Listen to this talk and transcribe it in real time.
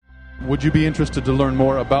Would you be interested to learn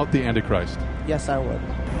more about the Antichrist? Yes, I would.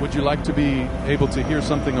 Would you like to be able to hear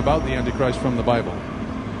something about the Antichrist from the Bible?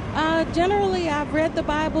 Generally, I've read the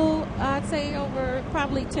Bible, I'd say over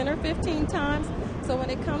probably 10 or 15 times. So when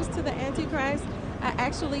it comes to the Antichrist, I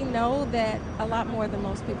actually know that a lot more than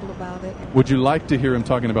most people about it. Would you like to hear him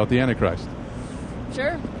talking about the Antichrist?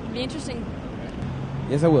 Sure. It'd be interesting.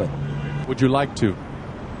 Yes, I would. Would you like to?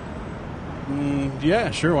 Yeah,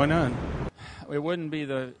 sure, why not? It wouldn't be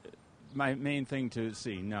my main thing to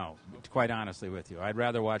see, no, quite honestly with you. I'd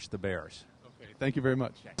rather watch the Bears. Okay, thank you very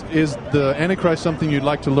much. Is the Antichrist something you'd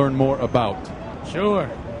like to learn more about? Sure.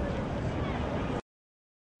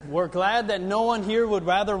 We're glad that no one here would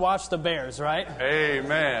rather watch the Bears, right?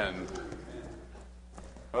 Amen.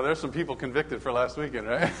 Well, there's some people convicted for last weekend,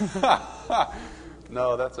 right?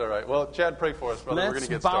 No, that's all right. Well, Chad, pray for us, brother. We're going to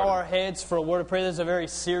get started. Let's bow our heads for a word of prayer. This is a very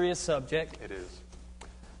serious subject. It is.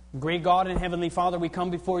 Great God and Heavenly Father, we come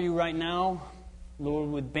before you right now, Lord,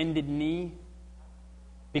 with bended knee,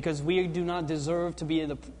 because we do not deserve to be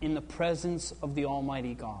in the presence of the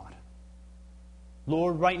Almighty God.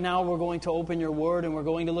 Lord, right now we're going to open your word and we're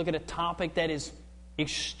going to look at a topic that is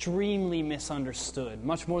extremely misunderstood,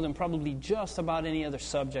 much more than probably just about any other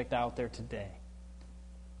subject out there today.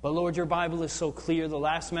 But Lord, your Bible is so clear. The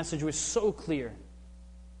last message was so clear.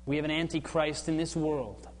 We have an Antichrist in this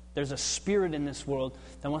world. There's a spirit in this world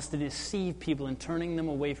that wants to deceive people and turning them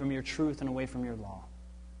away from your truth and away from your law.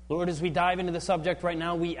 Lord, as we dive into the subject right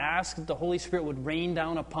now, we ask that the Holy Spirit would rain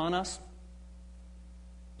down upon us.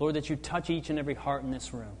 Lord, that you touch each and every heart in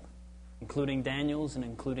this room, including Daniel's and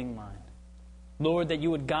including mine. Lord, that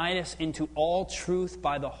you would guide us into all truth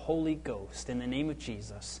by the Holy Ghost. In the name of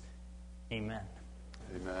Jesus, amen.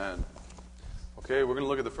 Amen. Okay, we're going to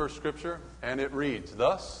look at the first scripture, and it reads,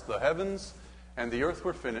 "Thus the heavens and the earth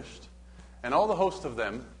were finished, and all the host of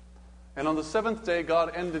them. And on the seventh day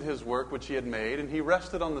God ended his work which he had made, and he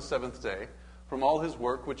rested on the seventh day from all his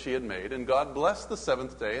work which he had made. And God blessed the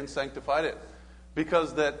seventh day and sanctified it,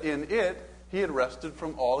 because that in it he had rested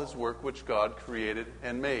from all his work which God created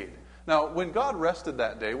and made." Now, when God rested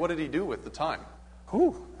that day, what did he do with the time?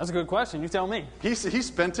 That's a good question. You tell me. He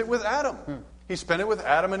spent it with Adam. He spent it with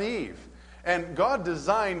Adam and Eve. And God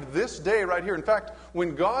designed this day right here. In fact,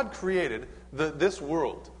 when God created this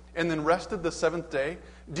world and then rested the seventh day,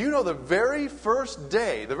 do you know the very first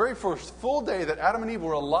day, the very first full day that Adam and Eve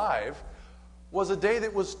were alive was a day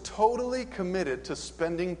that was totally committed to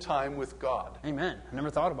spending time with God? Amen. I never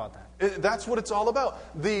thought about that. That's what it's all about.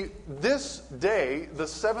 This day, the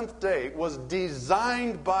seventh day, was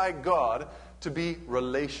designed by God to be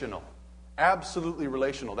relational. Absolutely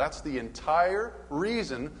relational. That's the entire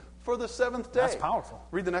reason for the seventh day. That's powerful.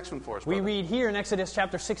 Read the next one for us, We brother. read here in Exodus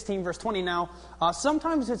chapter 16, verse 20. Now,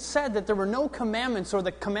 sometimes it's said that there were no commandments, or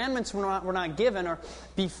the commandments were not given or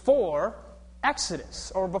before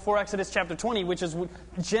Exodus, or before Exodus chapter 20, which is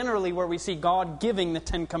generally where we see God giving the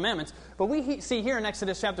Ten Commandments. But we see here in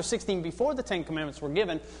Exodus chapter 16, before the Ten Commandments were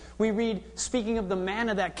given, we read, speaking of the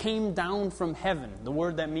manna that came down from heaven. The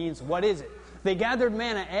word that means, what is it? They gathered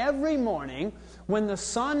manna every morning. When the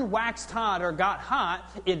sun waxed hot or got hot,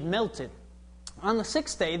 it melted. On the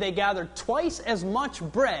sixth day, they gathered twice as much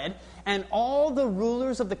bread, and all the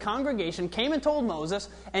rulers of the congregation came and told Moses,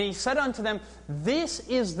 and he said unto them, "This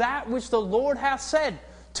is that which the Lord hath said.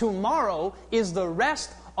 Tomorrow is the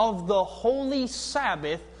rest of the holy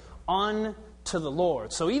Sabbath unto the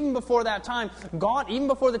Lord." So even before that time, God, even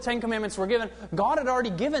before the Ten Commandments were given, God had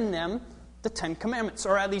already given them the Ten Commandments,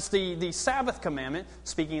 or at least the Sabbath commandment,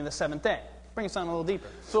 speaking of the seventh day. Bring us on a little deeper.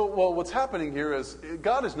 So, what's happening here is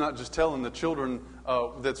God is not just telling the children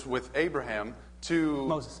that's with Abraham to...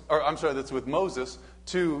 Moses. That's with Moses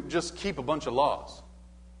to just keep a bunch of laws.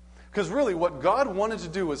 Because really what God wanted to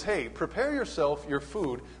do was, hey, prepare yourself your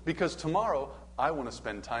food, because tomorrow I want to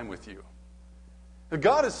spend time with you.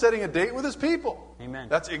 God is setting a date with his people. Amen.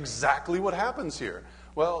 That's exactly what happens here.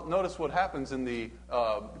 Well, notice what happens in the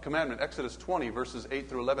commandment, Exodus 20, verses 8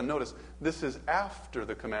 through 11. Notice, this is after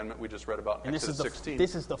the commandment we just read about in Exodus 16.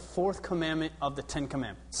 This is the fourth commandment of the Ten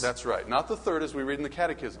Commandments. That's right. Not the third, as we read in the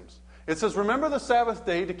catechisms. It says, "Remember the Sabbath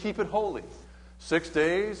day to keep it holy. 6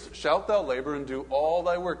 days shalt thou labor and do all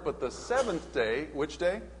thy work. But the seventh day," which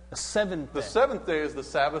day? The seventh day. The seventh day is the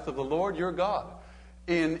Sabbath of the Lord your God.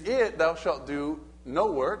 "In it thou shalt do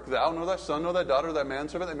no work, thou, nor thy son, nor thy daughter, thy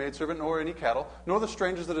manservant, thy maidservant, nor any cattle, nor the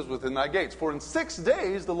strangers that is within thy gates. For in 6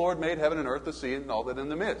 days the Lord made heaven and earth, the sea, and all that in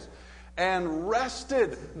them is. And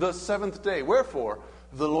rested the seventh day. Wherefore,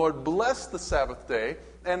 the Lord blessed the Sabbath day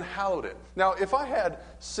and hallowed it." Now, if I had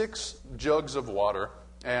 6 jugs of water,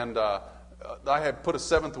 and I had put a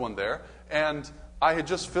seventh one there, and I had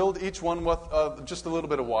just filled each one with just a little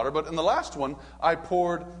bit of water. But in the last one, I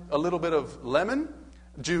poured a little bit of lemon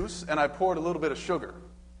juice and I poured a little bit of sugar.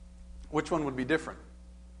 Which one would be different?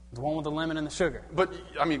 The one with the lemon and the sugar. But,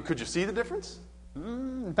 I mean, could you see the difference?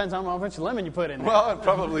 Depends on how much lemon you put in there. Well,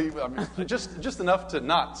 probably just enough to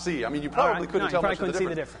not see. I mean, you probably couldn't tell much of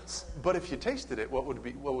the difference. But if you tasted it, what would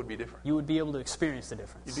be different? You would be able to experience the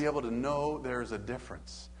difference. You'd be able to know there's a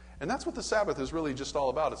difference. And that's what the Sabbath is really just all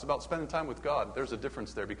about. It's about spending time with God. There's a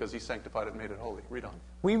difference there because He sanctified it and made it holy. Read on.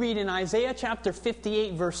 We read in Isaiah chapter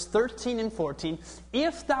 58, verse 13 and 14,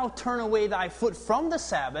 "If thou turn away thy foot from the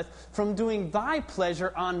Sabbath, from doing thy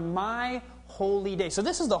pleasure on my holy day." So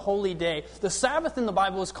this is the holy day. The Sabbath in the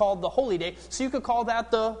Bible is called the holy day, so you could call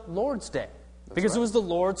that the Lord's day. Because it was the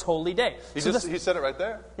Lord's holy day. He said it right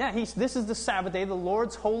there. Yeah, this is the Sabbath day, the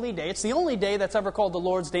Lord's holy day. It's the only day that's ever called the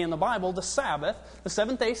Lord's day in the Bible, the Sabbath, the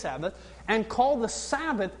seventh-day Sabbath, and call the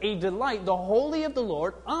Sabbath a delight, the holy of the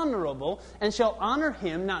Lord, honorable, and shall honor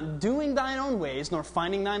Him, not doing thine own ways, nor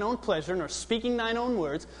finding thine own pleasure, nor speaking thine own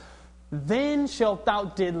words. Then shalt thou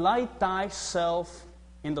delight thyself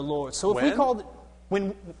in the Lord. So if we call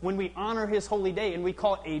when we honor His holy day, and we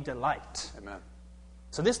call it a delight. Amen.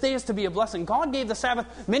 So this day is to be a blessing. God gave the Sabbath.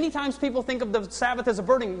 Many times people think of the Sabbath as a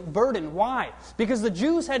burden. Why? Because the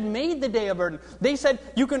Jews had made the day a burden. They said,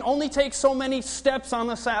 you can only take so many steps on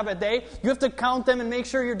the Sabbath day. You have to count them and make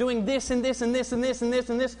sure you're doing this and this and this and this and this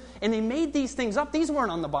and this. And they made these things up. These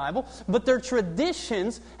weren't on the Bible. But their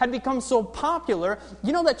traditions had become so popular.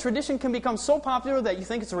 You know that tradition can become so popular that you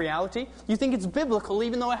think it's a reality? You think it's biblical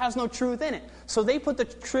even though it has no truth in it. So they put the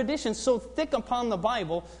traditions so thick upon the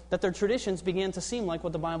Bible that their traditions began to seem like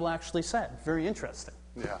what the Bible actually said. Very interesting.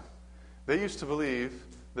 Yeah. They used to believe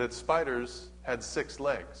that spiders had 6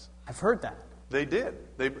 legs. I've heard that. They did.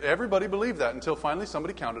 Everybody believed that until finally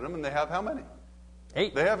somebody counted them, and they have how many?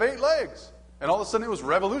 8. They have 8 legs. And all of a sudden it was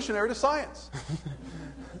revolutionary to science.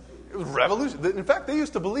 It was revolutionary. In fact, they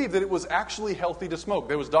used to believe that it was actually healthy to smoke.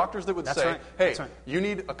 There was doctors that would say, hey, you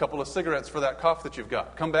need a couple of cigarettes for that cough that you've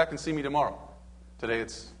got. Come back and see me tomorrow. Today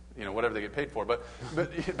it's, whatever they get paid for. But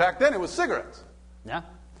back then it was cigarettes. Yeah.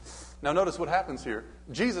 Now notice what happens here.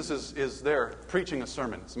 Jesus is there preaching a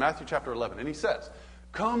sermon. It's Matthew chapter 11. And He says,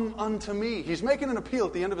 come unto me. He's making an appeal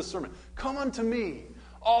at the end of His sermon. Come unto me,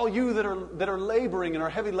 all you that are laboring and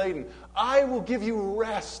are heavy laden. I will give you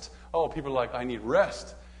rest. Oh, people are like, I need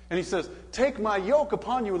rest. And He says, take my yoke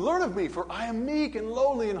upon you and learn of me, for I am meek and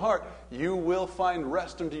lowly in heart. You will find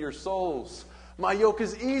rest unto your souls. My yoke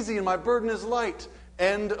is easy and my burden is light.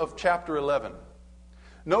 End of chapter 11.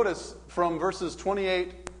 Notice from verses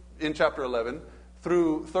 28 in chapter 11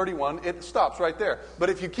 through 31, it stops right there.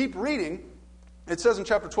 But if you keep reading, it says in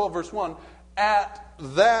chapter 12, verse 1, at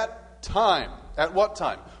that time. At what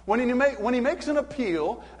time? When he makes an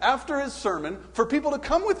appeal after his sermon for people to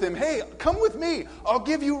come with him. Hey, come with me. I'll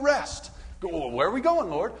give you rest. Where are we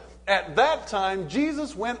going, Lord? At that time,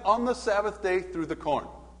 Jesus went on the Sabbath day through the corn.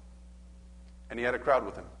 And He had a crowd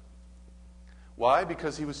with Him. Why?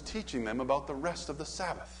 Because He was teaching them about the rest of the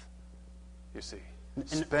Sabbath. You see,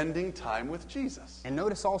 spending time with Jesus. And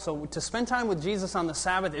notice also, to spend time with Jesus on the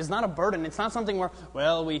Sabbath is not a burden. It's not something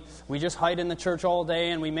where, we just hide in the church all day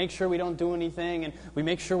and we make sure we don't do anything and we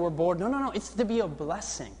make sure we're bored. No. It's to be a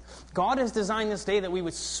blessing. God has designed this day that we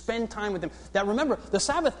would spend time with Him. That remember, the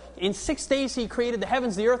Sabbath, in 6 days He created the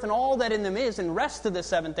heavens, the earth, and all that in them is, and rested the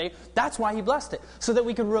 7th day. That's why He blessed it. So that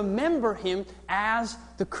we could remember Him as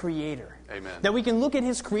the Creator. Amen. That we can look at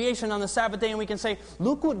His creation on the Sabbath day and we can say,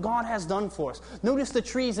 look what God has done for us. Notice the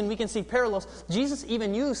trees and we can see parallels. Jesus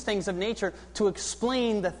even used things of nature to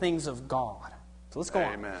explain the things of God. So let's go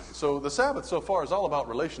on. Amen. So the Sabbath so far is all about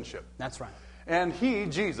relationship. That's right. And He,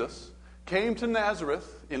 Jesus, came to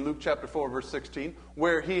Nazareth in Luke chapter 4, verse 16,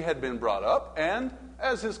 where He had been brought up, and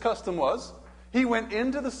as His custom was, He went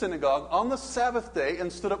into the synagogue on the Sabbath day and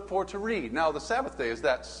stood up to read. Now, the Sabbath day, is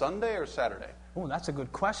that Sunday or Saturday? Oh, that's a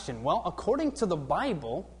good question. Well, according to the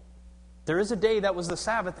Bible, there is a day that was the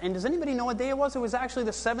Sabbath. And does anybody know what day it was? It was actually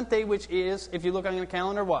the 7th day, which is, if you look on the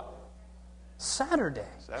calendar, what? Saturday.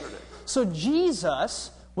 Saturday. So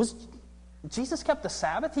Jesus kept the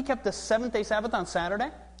Sabbath? He kept the 7th day Sabbath on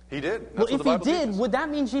Saturday? He did. Well, if He did, would that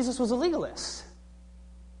mean Jesus was a legalist?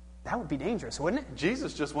 That would be dangerous, wouldn't it?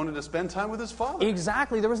 Jesus just wanted to spend time with His Father.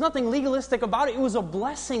 Exactly. There was nothing legalistic about it. It was a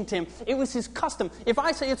blessing to Him. It was His custom. If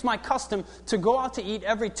I say it's my custom to go out to eat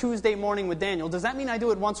every Tuesday morning with Daniel, does that mean I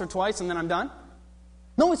do it once or twice and then I'm done?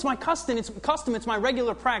 No, it's my custom. It's my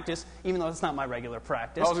regular practice, even though it's not my regular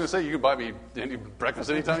practice. I was going to say, you can buy me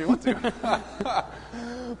breakfast anytime you want to.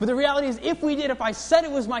 But the reality is, if I said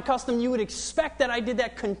it was my custom, you would expect that I did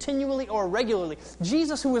that continually or regularly.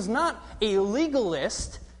 Jesus, who was not a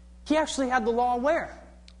legalist, he actually had the law where?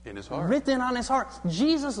 In his heart. Written on his heart.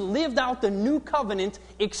 Jesus lived out the new covenant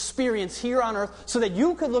experience here on earth so that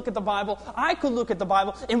you could look at the Bible, I could look at the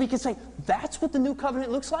Bible, and we could say, that's what the new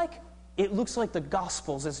covenant looks like? It looks like the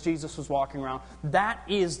Gospels as Jesus was walking around. That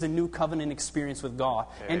is the new covenant experience with God.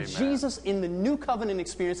 Amen. And Jesus, in the new covenant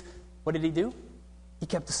experience, what did he do? He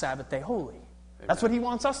kept the Sabbath day holy. Amen. That's what he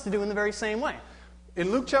wants us to do in the very same way. In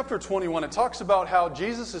Luke chapter 21, it talks about how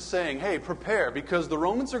Jesus is saying, hey, prepare, because the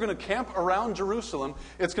Romans are going to camp around Jerusalem.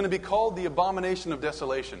 It's going to be called the abomination of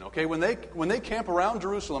desolation. Okay, when they camp around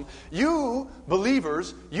Jerusalem, you,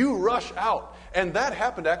 believers, you rush out. And that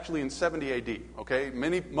happened actually in 70 AD. Okay,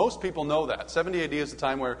 most people know that. 70 AD is the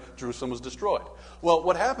time where Jerusalem was destroyed. Well,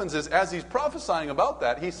 what happens is, as he's prophesying about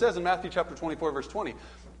that, he says in Matthew chapter 24, verse 20,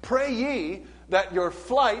 pray ye that your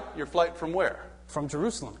flight from where? From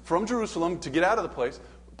Jerusalem. From Jerusalem, to get out of the place.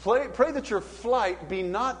 Pray that your flight be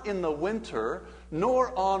not in the winter,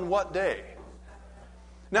 nor on what day?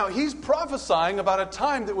 Now, he's prophesying about a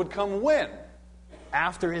time that would come when?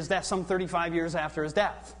 After his death, some 35 years after his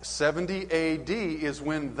death. 70 AD is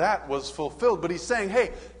when that was fulfilled. But he's saying,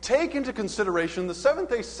 hey, take into consideration the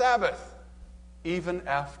seventh-day Sabbath, even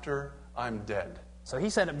after I'm dead. So he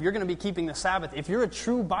said, if you're going to be keeping the Sabbath, if you're a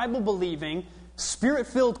true Bible-believing,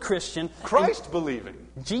 Spirit-filled Christian. Christ-believing.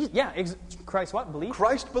 Christ what? Believe?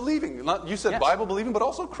 Christ-believing. You said yes. Bible-believing, but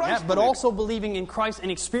also Christ-believing. But also believing in Christ and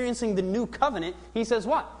experiencing the new covenant. He says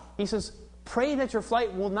what? He says, pray that your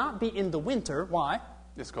flight will not be in the winter. Why?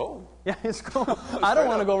 It's cold. Yeah, it's cold. I don't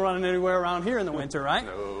want to go running anywhere around here in the winter, right?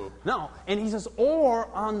 No. And he says, or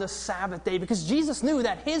on the Sabbath day, because Jesus knew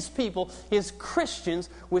that his people, his Christians,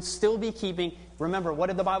 would still be keeping, remember, what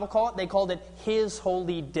did the Bible call it? They called it his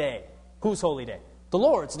holy day. Whose holy day? The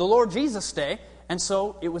Lord's. The Lord Jesus' day. And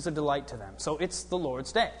so it was a delight to them. So it's the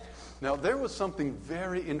Lord's day. Now, there was something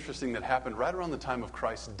very interesting that happened right around the time of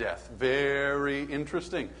Christ's death. Very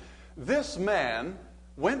interesting. This man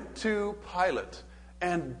went to Pilate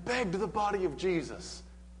and begged the body of Jesus.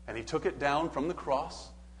 And he took it down from the cross,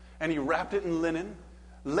 and he wrapped it in linen,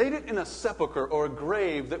 laid it in a sepulchre or a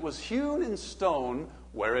grave that was hewn in stone,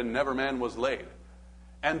 wherein never man was laid.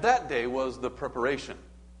 And that day was the preparation.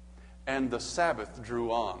 And the Sabbath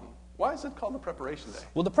drew on. Why is it called the preparation day?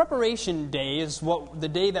 Well, the preparation day is the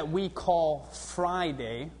day that we call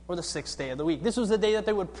Friday, or the 6th day of the week. This was the day that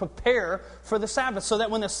they would prepare for the Sabbath, so that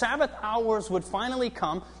when the Sabbath hours would finally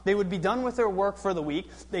come, they would be done with their work for the week,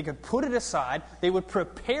 they could put it aside, they would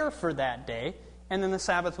prepare for that day, and then the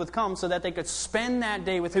Sabbath would come so that they could spend that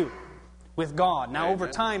day with who? With God. Now, over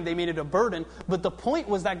time, they made it a burden, but the point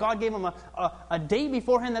was that God gave them a day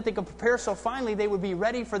beforehand that they could prepare, so finally they would be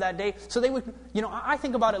ready for that day. So they would, I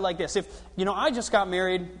think about it like this. If, I just got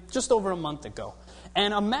married just over a month ago,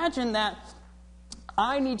 and imagine that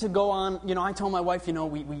I need to go on, I told my wife,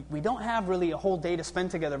 we don't have really a whole day to spend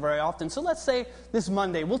together very often. So let's say this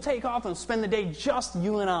Monday, we'll take off and spend the day just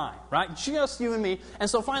you and I, right? Just you and me. And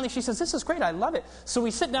so finally she says, this is great, I love it. So we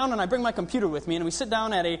sit down and I bring my computer with me and we sit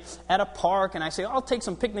down at a park and I say, I'll take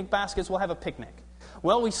some picnic baskets, we'll have a picnic.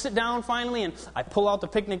 Well, we sit down finally and I pull out the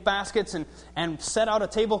picnic baskets and set out a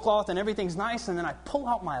tablecloth and everything's nice, and then I pull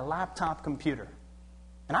out my laptop computer.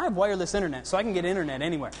 And I have wireless internet, so I can get internet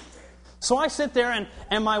anywhere. So I sit there,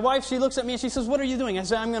 and my wife, she looks at me and she says, what are you doing? I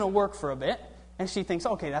say, I'm going to work for a bit. And she thinks,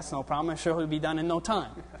 okay, that's no problem. I'm sure it'll be done in no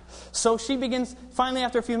time. So she begins, finally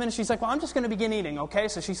after a few minutes, she's like, well, I'm just going to begin eating, okay?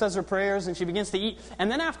 So she says her prayers and she begins to eat.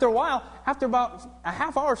 And then after a while, after about a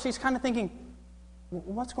half hour, she's kind of thinking,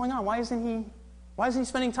 what's going on? Why isn't he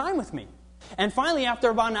spending time with me? And finally,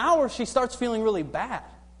 after about an hour, she starts feeling really bad.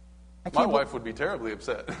 My wife would be terribly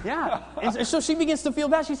upset. Yeah. And so she begins to feel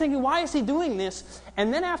bad. She's thinking, why is he doing this?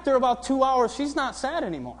 And then after about 2 hours, she's not sad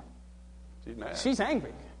anymore. She's mad. She's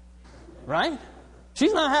angry. Right?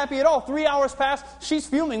 She's not happy at all. 3 hours pass. She's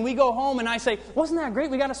fuming. We go home and I say, wasn't that great?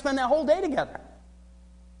 We got to spend that whole day together.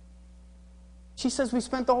 She says, we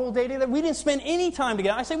spent the whole day together. We didn't spend any time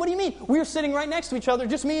together. I say, what do you mean? We were sitting right next to each other,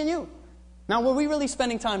 just me and you. Now, were we really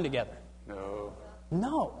spending time together?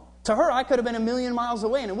 No. To her, I could have been 1,000,000 miles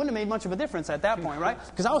away, and it wouldn't have made much of a difference at that point, right?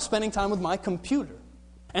 Because I was spending time with my computer.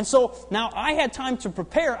 And so now I had time to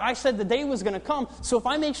prepare. I said the day was going to come, so if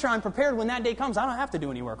I make sure I'm prepared when that day comes, I don't have to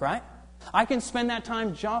do any work, right? I can spend that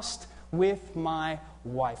time just with my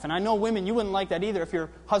wife. And I know women, you wouldn't like that either if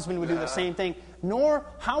your husband would do the same thing. Nor,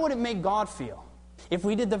 how would it make God feel If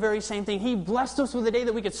we did the very same thing, He blessed us with a day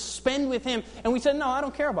that we could spend with Him, and we said, no, I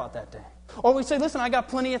don't care about that day. Or we say, listen, I got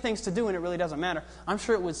plenty of things to do and it really doesn't matter. I'm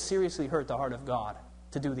sure it would seriously hurt the heart of God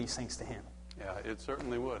to do these things to Him. Yeah, it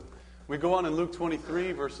certainly would. We go on in Luke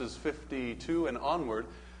 23, verses 52 and onward.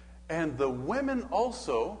 And the women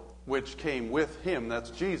also, which came with Him,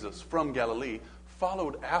 that's Jesus, from Galilee,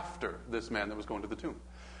 followed after this man that was going to the tomb,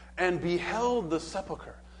 and beheld the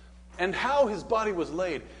sepulchre, and how His body was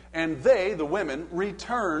laid. And they, the women,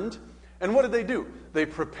 returned. And what did they do? They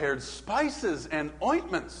prepared spices and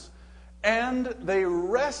ointments. And they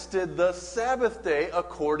rested the Sabbath day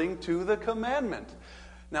according to the commandment.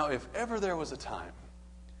 Now, if ever there was a time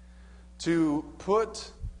to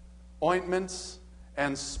put ointments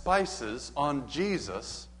and spices on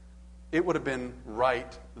Jesus, it would have been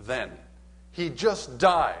right then. He just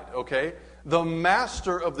died, okay? The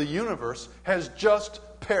master of the universe has just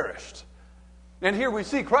perished. And here we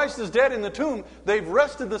see Christ is dead in the tomb. They've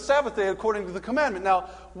rested the Sabbath day according to the commandment. Now,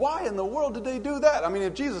 why in the world did they do that? I mean,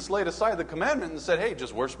 if Jesus laid aside the commandment and said, hey,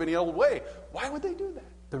 just worship any old way, why would they do that?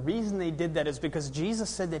 The reason they did that is because Jesus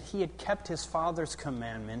said that He had kept His Father's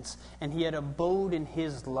commandments and He had abode in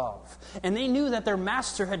His love. And they knew that their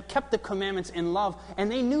Master had kept the commandments in love, and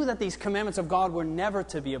they knew that these commandments of God were never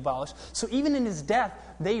to be abolished. So even in His death,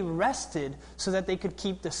 they rested so that they could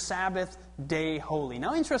keep the Sabbath day holy.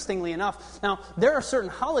 Now, interestingly enough, there are certain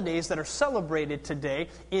holidays that are celebrated today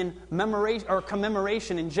in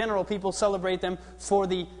commemoration. In general, people celebrate them for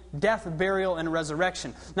the death, burial, and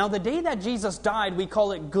resurrection. Now, the day that Jesus died, we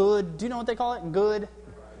call it Good. Do you know what they call it?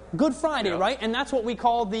 Good Friday, yeah. Right? And that's what we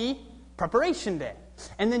call the preparation day.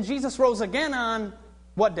 And then Jesus rose again on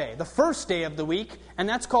what day? The first day of the week, and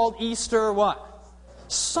that's called Easter what?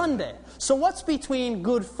 Sunday. So what's between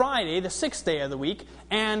Good Friday, the 6th day of the week,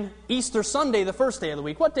 and Easter Sunday, the 1st day of the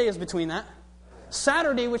week? What day is between that?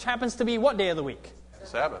 Saturday, which happens to be what day of the week?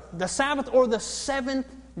 Sabbath. The Sabbath, or the 7th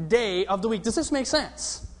day of the week. Does this make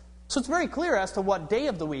sense? So it's very clear as to what day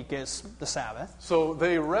of the week is the Sabbath. So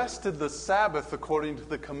they rested the Sabbath according to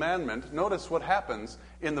the commandment. Notice what happens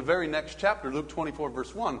in the very next chapter, Luke 24,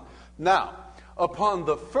 verse 1. Now, upon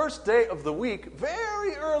the first day of the week,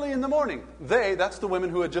 very early in the morning, that's the women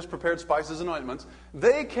who had just prepared spices and ointments,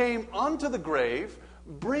 they came unto the grave,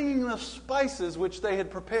 bringing the spices which they had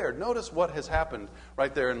prepared. Notice what has happened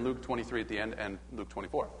right there in Luke 23 at the end and Luke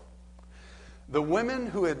 24. The women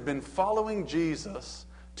who had been following Jesus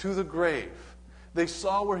to the grave, they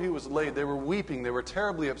saw where He was laid. They were weeping. They were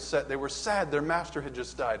terribly upset. They were sad. Their master had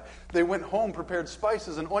just died. They went home, prepared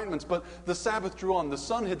spices and ointments, but the Sabbath drew on. The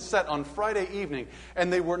sun had set on Friday evening,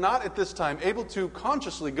 and they were not at this time able to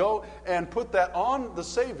consciously go and put that on the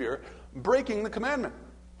Savior, breaking the commandment,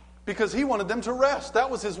 because He wanted them to rest. That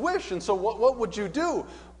was His wish. And so what would you do?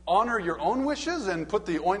 Honor your own wishes and put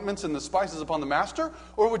the ointments and the spices upon the master?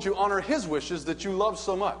 Or would you honor His wishes that you love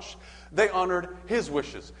so much? They honored His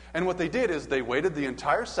wishes. And what they did is they waited the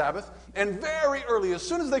entire Sabbath, and very early, as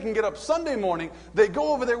soon as they can get up Sunday morning, they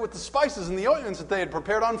go over there with the spices and the ointments that they had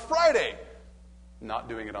prepared on Friday, not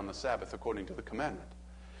doing it on the Sabbath according to the commandment.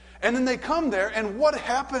 And then they come there, and what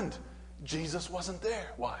happened? Jesus wasn't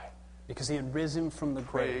there. Why? Because He had risen from the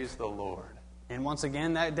grave. Praise the Lord. And once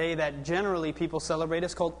again, that day that generally people celebrate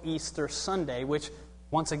is called Easter Sunday, which,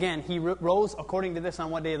 once again, He rose according to this on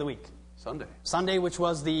what day of the week? Sunday. Sunday, which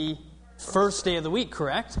was the first day of the week,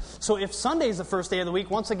 correct? So if Sunday is the first day of the week,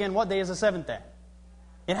 once again, what day is the 7th day?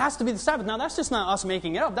 It has to be the Sabbath. Now, that's just not us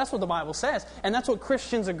making it up. That's what the Bible says. And that's what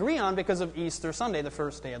Christians agree on because of Easter Sunday, the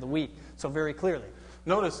first day of the week. So very clearly.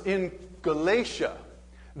 Notice in Galatia,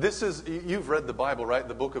 you've read the Bible, right?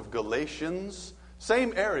 The book of Galatians,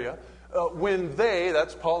 same area. When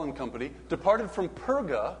that's Paul and company, departed from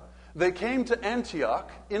Perga, they came to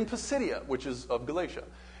Antioch in Pisidia, which is of Galatia,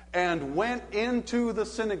 and went into the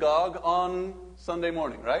synagogue on Sunday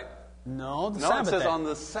morning, right? No, it Sabbath says day. on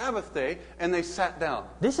the Sabbath day, and they sat down.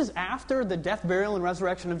 This is after the death, burial, and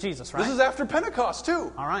resurrection of Jesus, right? This is after Pentecost,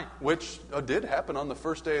 too. All right. Which did happen on the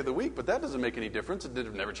first day of the week, but that doesn't make any difference. It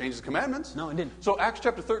never changed the commandments. No, it didn't. So Acts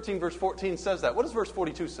chapter 13, verse 14 says that. What does verse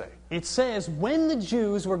 42 say? It says, when the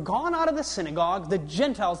Jews were gone out of the synagogue, the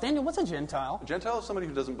Gentiles... Daniel, what's a Gentile? A Gentile is somebody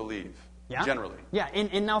who doesn't believe, generally. Yeah,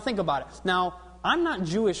 and now think about it. Now, I'm not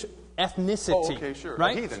Jewish ethnicity. Oh, okay, sure.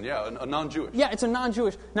 Right? A heathen, a non-Jewish. Yeah, it's a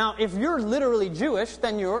non-Jewish. Now, if you're literally Jewish,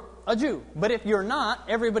 then you're a Jew. But if you're not,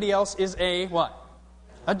 everybody else is a what?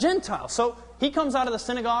 A Gentile. So he comes out of the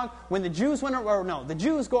synagogue. When the Jews the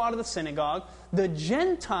Jews go out of the synagogue. The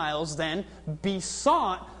Gentiles then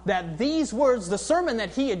besought that these words, the sermon that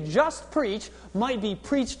he had just preached, might be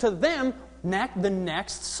preached to them the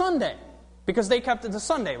next Sunday. Because they kept it to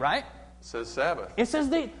Sunday, right? says Sabbath. It says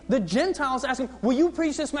the Gentiles ask him, will you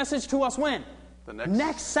preach this message to us when? The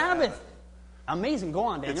next Sabbath. Amazing. Go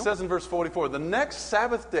on, Daniel. It says in verse 44, the next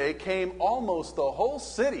Sabbath day came almost the whole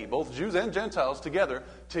city, both Jews and Gentiles, together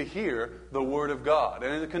to hear the word of God.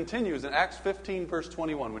 And it continues in Acts 15, verse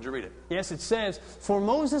 21. Would you read it? Yes, it says, for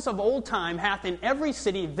Moses of old time hath in every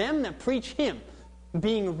city them that preach him,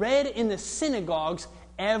 being read in the synagogues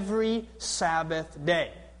every Sabbath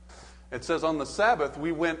day. It says, on the Sabbath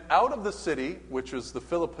we went out of the city, which was the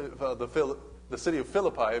city of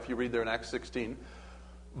Philippi, if you read there in Acts 16,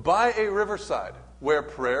 by a riverside, where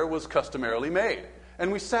prayer was customarily made.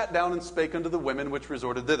 And we sat down and spake unto the women which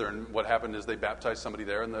resorted thither. And what happened is they baptized somebody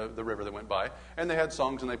there in the river that went by, and they had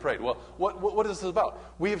songs and they prayed. Well, what is this about?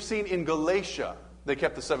 We have seen in Galatia, they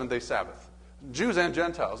kept the seventh-day Sabbath. Jews and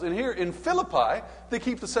Gentiles. And here in Philippi, they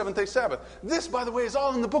keep the seventh-day Sabbath. This, by the way, is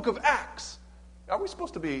all in the book of Acts. Are we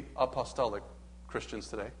supposed to be apostolic Christians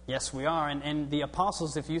today? Yes, we are. And the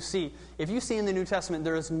apostles, if you see in the New Testament,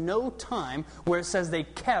 there is no time where it says they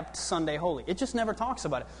kept Sunday holy. It just never talks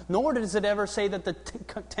about it. Nor does it ever say that the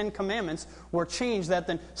Ten Commandments were changed, that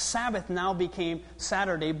the Sabbath now became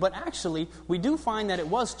Saturday. But actually, we do find that it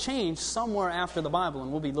was changed somewhere after the Bible,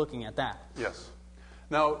 and we'll be looking at that. Yes.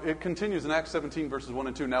 Now, it continues in Acts 17, verses 1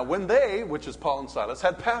 and 2. Now, when they, which is Paul and Silas,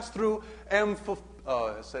 had passed through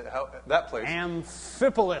that place.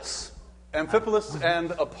 Amphipolis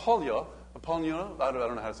and Apollonia, I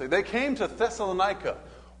don't know how to say. They came to Thessalonica,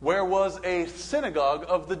 where was a synagogue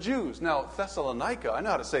of the Jews. Now, Thessalonica, I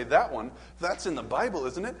know how to say that one. That's in the Bible,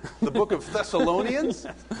 isn't it? The book of Thessalonians.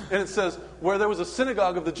 And it says, where there was a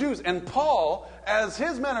synagogue of the Jews. And Paul, as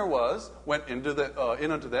his manner was, went in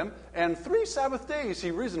unto them, and 3 Sabbath days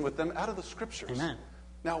he reasoned with them out of the Scriptures. Amen.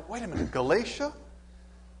 Now, wait a minute. Galatia,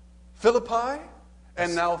 Philippi,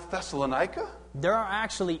 and now Thessalonica? There are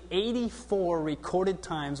actually 84 recorded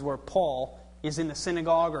times where Paul is in the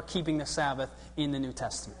synagogue or keeping the Sabbath in the New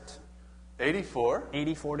Testament. 84?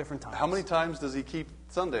 84 different times. How many times does he keep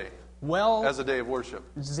Sunday as a day of worship?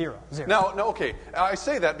 Zero. Now, okay. I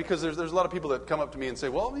say that because there's a lot of people that come up to me and say,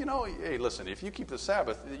 well, hey, listen, if you keep the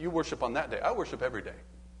Sabbath, you worship on that day. I worship every day.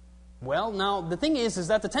 Well, now, the thing is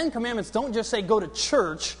that the Ten Commandments don't just say go to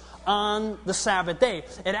church on the Sabbath day.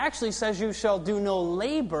 It actually says you shall do no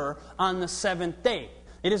labor on the seventh day.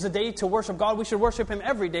 It is a day to worship God. We should worship Him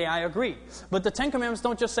every day, I agree. But the Ten Commandments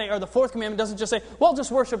don't just say, or the fourth commandment doesn't just say, well,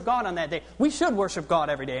 just worship God on that day. We should worship God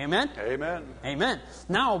every day, amen? Amen. Amen.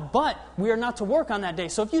 Now, but we are not to work on that day.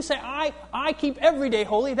 So if you say, I keep every day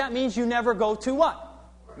holy, that means you never go to what?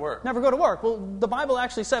 Work. Never go to work. Well, the Bible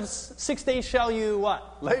actually says 6 days shall you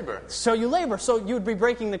what? Labor. So you labor. So you would be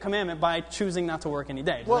breaking the commandment by choosing not to work any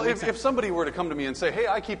day. Well, if somebody were to come to me and say, hey,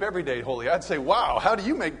 I keep every day holy, I'd say, wow, how do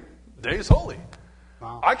you make days holy?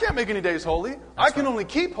 Wow. I can't make any days holy. I can only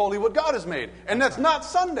keep holy what God has made. And that's not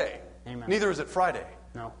Sunday. Amen. Neither is it Friday.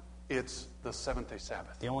 No. It's the seventh-day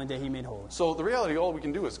Sabbath. The only day He made holy. So the reality, all we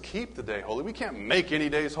can do is keep the day holy. We can't make any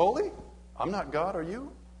days holy. I'm not God, are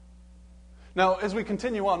you? Now, as we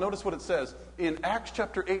continue on, notice what it says in Acts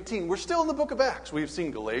chapter 18. We're still in the book of Acts. We've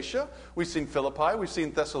seen Galatia, we've seen Philippi, we've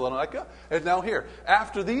seen Thessalonica, and now here.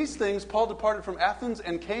 After these things, Paul departed from Athens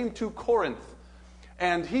and came to Corinth.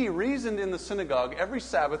 And he reasoned in the synagogue every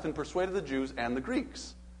Sabbath and persuaded the Jews and the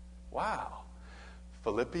Greeks. Wow.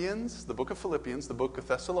 Philippians, the book of Philippians, the book of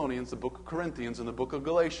Thessalonians, the book of Corinthians, and the book of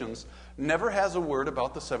Galatians never has a word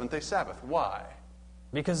about the seventh-day Sabbath. Why?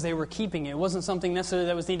 Because they were keeping it. It wasn't something necessarily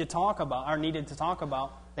that was needed to talk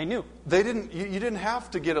about. They knew. They didn't. You didn't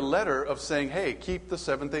have to get a letter of saying, hey, keep the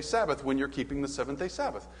seventh-day Sabbath when you're keeping the seventh-day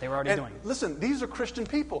Sabbath. They were already doing it. Listen, these are Christian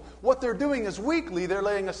people. What they're doing is weekly, they're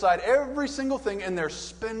laying aside every single thing and they're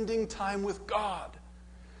spending time with God.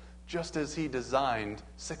 Just as He designed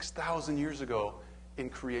 6,000 years ago in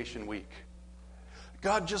Creation Week.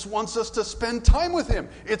 God just wants us to spend time with Him.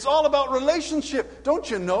 It's all about relationship.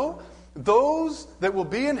 Don't you know? Those that will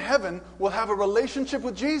be in heaven will have a relationship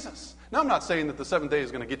with Jesus. Now, I'm not saying that the seventh day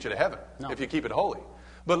is going to get you to heaven if you keep it holy.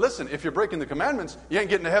 But listen, if you're breaking the commandments, you ain't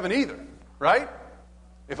getting to heaven either. Right?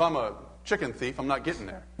 If I'm a chicken thief, I'm not getting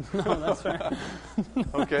there. No, that's right.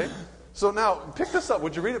 Okay? So now, pick this up.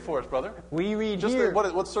 Would you read it for us, brother? We read just here.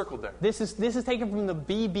 What's circled there? This is taken from the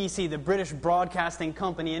BBC, the British Broadcasting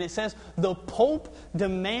Company, and it says, the Pope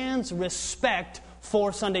demands respect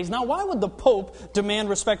for Sundays. Now, why would the Pope demand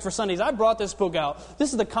respect for Sundays? I brought this book out.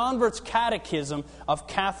 This is the Convert's Catechism of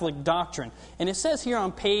Catholic Doctrine. And it says here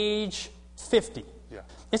on page 50. Yeah.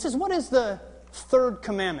 It says, what is the third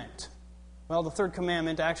commandment? Well, the third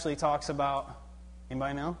commandment actually talks about,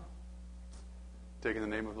 anybody know? Taking the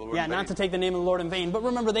name of the Lord Yeah, in vain. not to take the name of the Lord in vain. But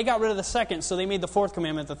remember, they got rid of the second, so they made the fourth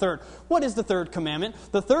commandment the third. What is the third commandment?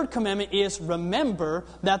 The third commandment is, remember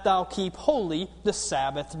that thou keep holy the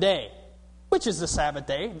Sabbath day. Which is the Sabbath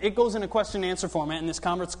day? It goes in a question-and-answer format in this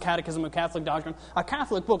Convert's Catechism of Catholic Doctrine, a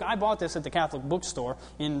Catholic book. I bought this at the Catholic bookstore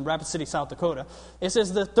in Rapid City, South Dakota. It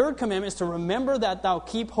says the third commandment is to remember that thou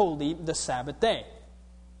keep holy the Sabbath day.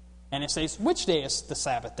 And it says, which day is the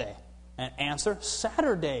Sabbath day? And answer,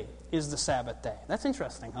 Saturday is the Sabbath day. That's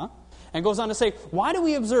interesting, huh? And goes on to say, why do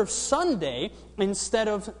we observe Sunday instead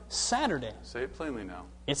of Saturday? Say it plainly now.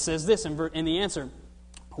 It says this in the answer.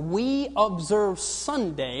 We observe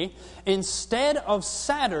Sunday instead of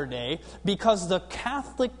Saturday because the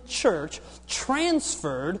Catholic Church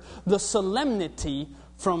transferred the solemnity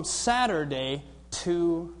from Saturday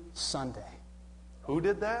to Sunday. Who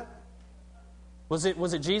did that? Was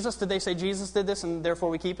it Jesus? Did they say Jesus did this and therefore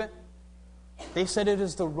we keep it? They said it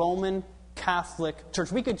is the Roman Catholic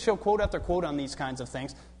Church. We could show quote after quote on these kinds of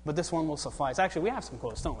things, but this one will suffice. Actually, we have some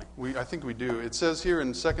quotes, don't we? I think we do. It says here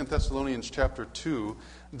in 2 Thessalonians chapter 2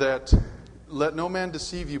 that let no man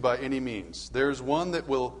deceive you by any means. There's one that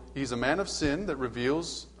he's a man of sin that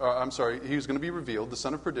he's going to be revealed, the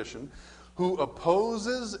son of perdition, who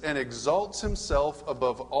opposes and exalts himself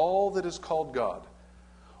above all that is called God,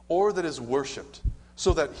 or that is worshipped,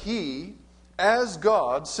 so that he, as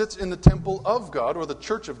God, sits in the temple of God, or the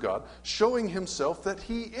church of God, showing himself that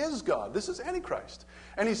he is God. This is Antichrist.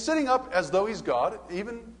 And he's sitting up as though he's God,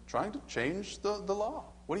 even trying to change the law.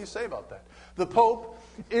 What do you say about that? The Pope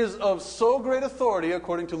is of so great authority,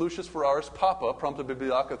 according to Lucius Ferraris, Papa, Prompta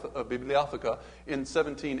Bibliotheca, in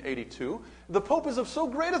 1782. The Pope is of so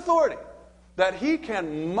great authority that he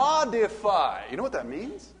can modify. You know what that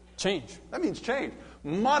means? Change. That means change.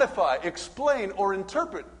 Modify, explain, or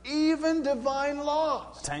interpret even divine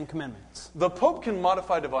laws. 10 Commandments. The Pope can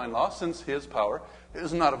modify divine law since his power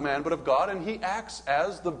is not of man but of God, and he acts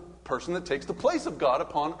as the person that takes the place of God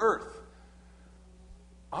upon earth.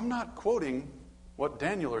 I'm not quoting what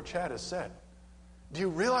Daniel or Chad has said. Do you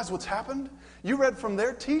realize what's happened? You read from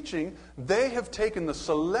their teaching, they have taken the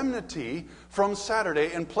solemnity from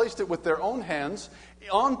Saturday and placed it with their own hands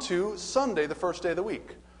onto Sunday, the first day of the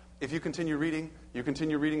week. If you continue reading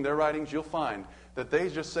their writings, you'll find that they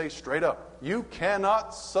just say straight up, you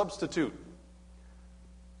cannot substitute.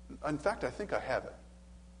 In fact, I think I have it.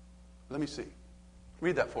 Let me see.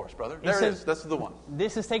 Read that for us, brother. There it is. That's the one.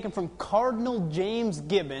 This is taken from Cardinal James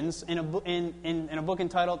Gibbons in a book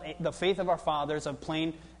entitled The Faith of Our Fathers, of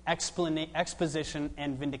Plain Exposition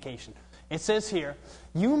and Vindication. It says here,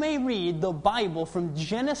 you may read the Bible from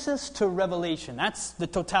Genesis to Revelation. That's the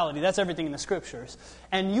totality. That's everything in the Scriptures.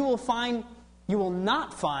 And you will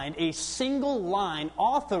not find a single line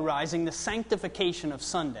authorizing the sanctification of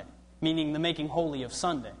Sunday, meaning the making holy of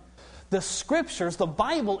Sunday. The Scriptures, the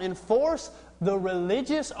Bible, enforce the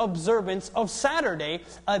religious observance of Saturday,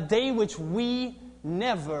 a day which we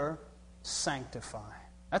never sanctify.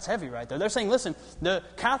 That's heavy right there. They're saying, listen, the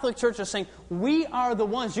Catholic Church is saying, we are the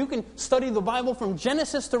ones. You can study the Bible from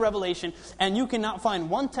Genesis to Revelation, and you cannot find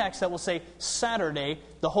one text that will say Saturday,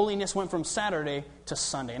 the holiness went from Saturday to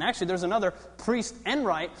Sunday. And actually, there's another priest,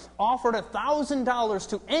 Enright, offered $1,000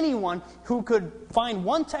 to anyone who could find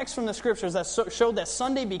one text from the Scriptures that showed that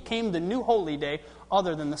Sunday became the new holy day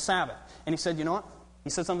other than the Sabbath. And he said, you know what? He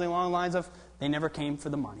said something along the lines of, they never came for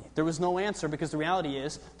the money. There was no answer, because the reality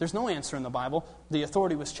is, there's no answer in the Bible. The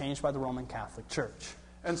authority was changed by the Roman Catholic Church.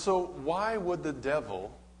 And so why would the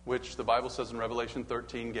devil, which the Bible says in Revelation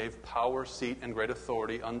 13 gave power, seat, and great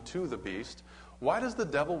authority unto the beast, why does the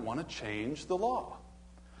devil want to change the law?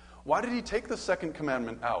 Why did he take the second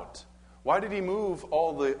commandment out? Why did he move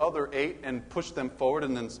all the other 8 and push them forward,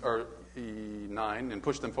 or 9 and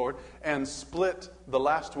push them forward, and split the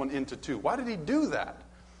last one into 2? Why did he do that?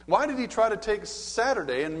 Why did he try to take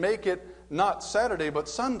Saturday and make it not Saturday but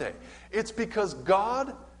Sunday? It's because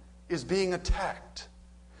God is being attacked.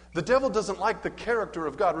 The devil doesn't like the character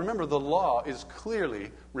of God. Remember, the law is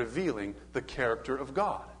clearly revealing the character of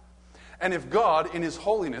God. And if God, in His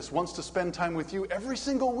holiness, wants to spend time with you every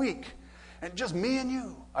single week, and just me and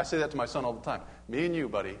you, I say that to my son all the time, me and you,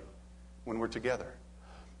 buddy, when we're together.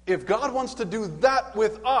 If God wants to do that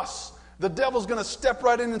with us, the devil's going to step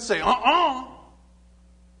right in and say,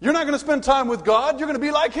 you're not going to spend time with God. You're going to be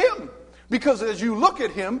like Him. Because as you look at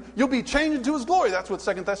Him, you'll be changed into His glory. That's what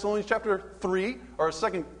 2 Thessalonians chapter 3, or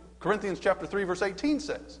 2 Corinthians chapter 3, verse 18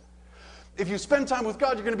 says. If you spend time with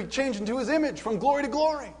God, you're going to be changed into His image from glory to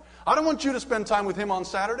glory. I don't want you to spend time with Him on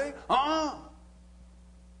Saturday.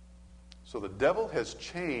 So the devil has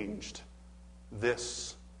changed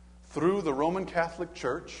this through the Roman Catholic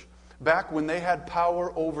Church back when they had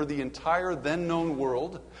power over the entire then known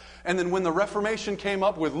world. And then when the Reformation came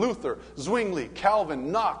up with Luther, Zwingli,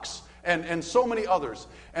 Calvin, Knox, and so many others,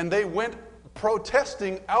 and they went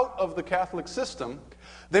protesting out of the Catholic system,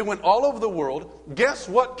 they went all over the world. Guess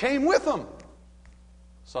what came with them?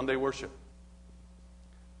 Sunday worship.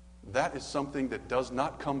 That is something that does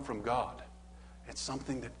not come from God. It's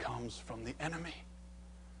something that comes from the enemy.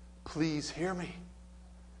 Please hear me.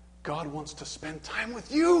 God wants to spend time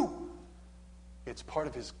with you. It's part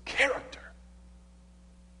of His character.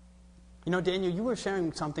 You know, Daniel, you were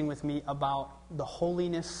sharing something with me about the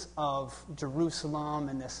holiness of Jerusalem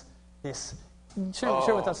and this.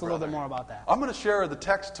 Share with us a little bit more about that. I'm going to share the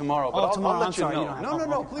text tomorrow, but tomorrow. I'll let you sorry, know. You don't have,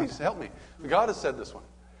 No, okay, please help me. God has said this one.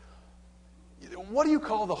 What do you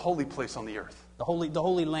call the holy place on the earth? The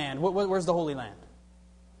Holy Land. Where's the Holy Land?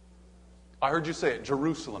 I heard you say it,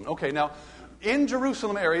 Jerusalem. Okay, now, in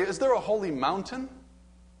Jerusalem area, is there a holy mountain?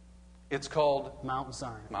 It's called Mount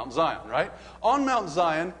Zion. Mount Zion, right? On Mount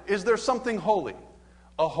Zion, is there something holy?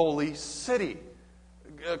 A holy city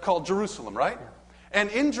called Jerusalem, right? Yeah. And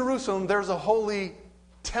in Jerusalem, there's a holy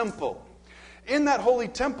temple. In that holy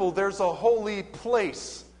temple, there's a holy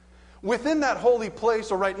place. Within that holy place,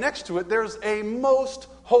 or right next to it, there's a most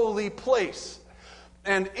holy place.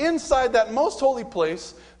 And inside that most holy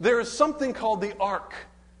place, there is something called the Ark.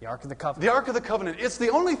 The Ark of the Covenant. The Ark of the Covenant. It's the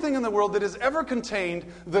only thing in the world that has ever contained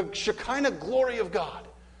the Shekinah glory of God.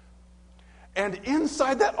 And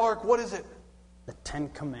inside that Ark, what is it? The Ten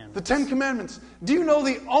Commandments. The Ten Commandments. Do you know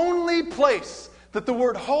the only place that the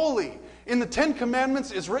word holy in the Ten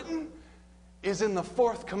Commandments is written? Is in the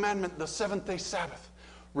fourth commandment, the seventh-day Sabbath.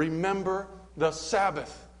 Remember the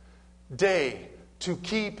Sabbath day to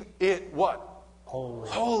keep it what? Holy.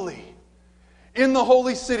 Holy. In the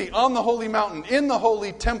holy city, on the holy mountain, in the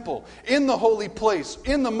holy temple, in the holy place,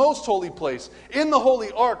 in the most holy place, in the holy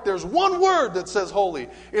ark, there's one word that says holy.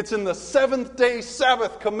 It's in the seventh-day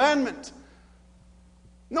Sabbath commandment.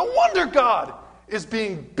 No wonder God is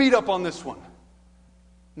being beat up on this one.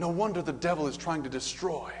 No wonder the devil is trying to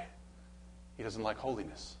destroy. He doesn't like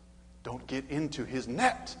holiness. Don't get into his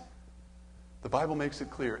net. The Bible makes it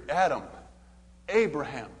clear. Adam,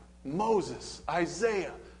 Abraham, Moses,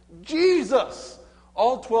 Isaiah, Jesus,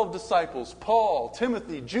 all 12 disciples, Paul,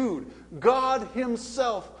 Timothy, Jude, God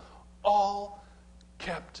Himself, all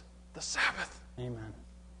kept the Sabbath. Amen.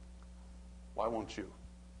 Why won't you?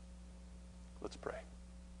 Let's pray.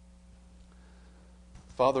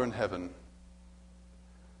 Father in heaven,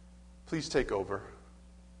 please take over.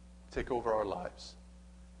 Take over our lives.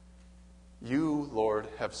 You, Lord,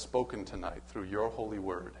 have spoken tonight through your holy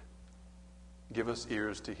word. Give us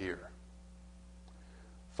ears to hear.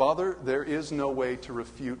 Father, there is no way to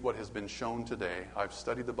refute what has been shown today. I've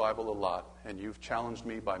studied the Bible a lot, and you've challenged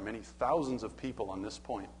me by many thousands of people on this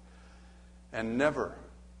point. And never,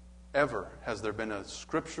 ever has there been a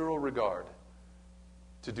scriptural regard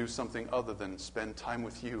to do something other than spend time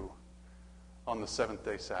with you on the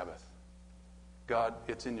seventh-day Sabbath. God,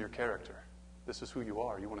 it's in your character. This is who you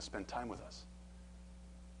are. You want to spend time with us.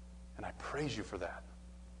 And I praise you for that.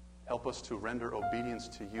 Help us to render obedience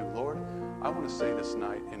to you. Lord, I want to say this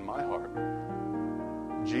night in my heart,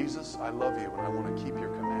 Jesus, I love you and I want to keep your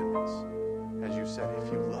commandments. As you said,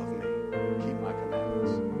 if you love me, keep my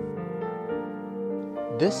commandments.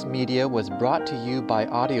 This media was brought to you by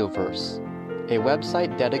Audioverse, a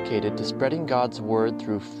website dedicated to spreading God's Word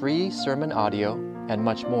through free sermon audio and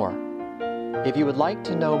much more. If you would like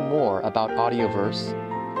to know more about Audioverse,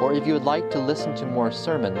 or if you would like to listen to more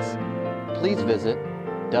sermons, please visit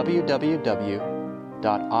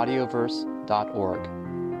www.audioverse.org.